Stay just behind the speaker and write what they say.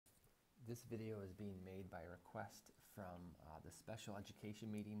This video is being made by request from the special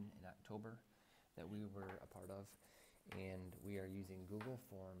education meeting in October that we were a part of, and we are using Google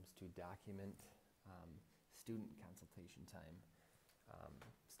Forms to document student consultation time,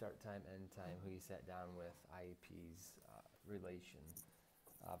 start time, end time, who you sat down with, IEPs, relation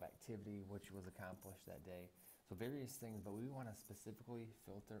of activity, which was accomplished that day. So various things, but we want to specifically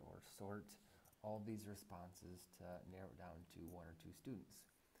filter or sort all these responses to narrow it down to one or two students.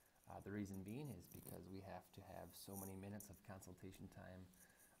 The reason being is because we have to have so many minutes of consultation time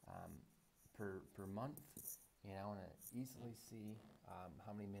per month, and I want to easily see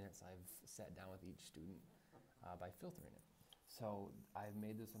how many minutes I've sat down with each student by filtering it. So I've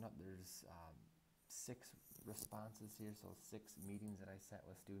made this one up. There's 6 responses here, so 6 meetings that I sat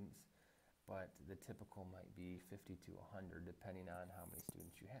with students, but the typical might be 50 to 100 depending on how many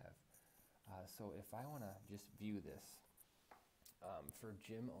students you have. So if I want to just view this for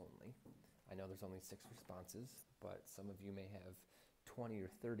Jim only, I know there's only 6 responses, but some of you may have 20 or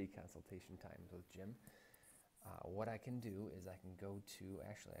 30 consultation times with Jim. What I can do is I can go to,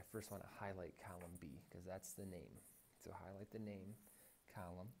 actually I first want to highlight column B because that's the name. So highlight the name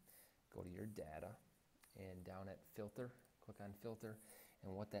column, go to your data, and down at filter, click on filter,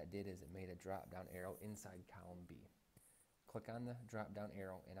 and what that did is it made a drop down arrow inside column B. Click on the drop down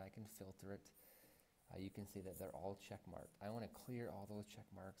arrow and I can filter it. You can see that they're all check marked. I want to clear all those check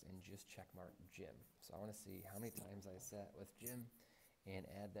marks and just check mark Jim. So I want to see how many times I sat with Jim and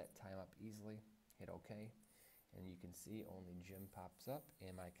add that time up easily. Hit OK. And you can see only Jim pops up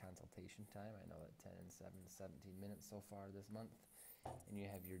in my consultation time. I know that 10 and 7, 17 minutes so far this month. And you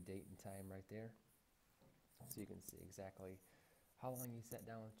have your date and time right there. So you can see exactly how long you sat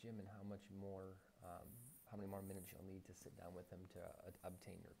down with Jim and how many more minutes you'll need to sit down with him to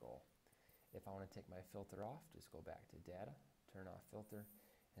obtain your goal. If I want to take my filter off, just go back to data, turn off filter,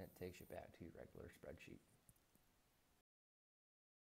 and it takes you back to your regular spreadsheet.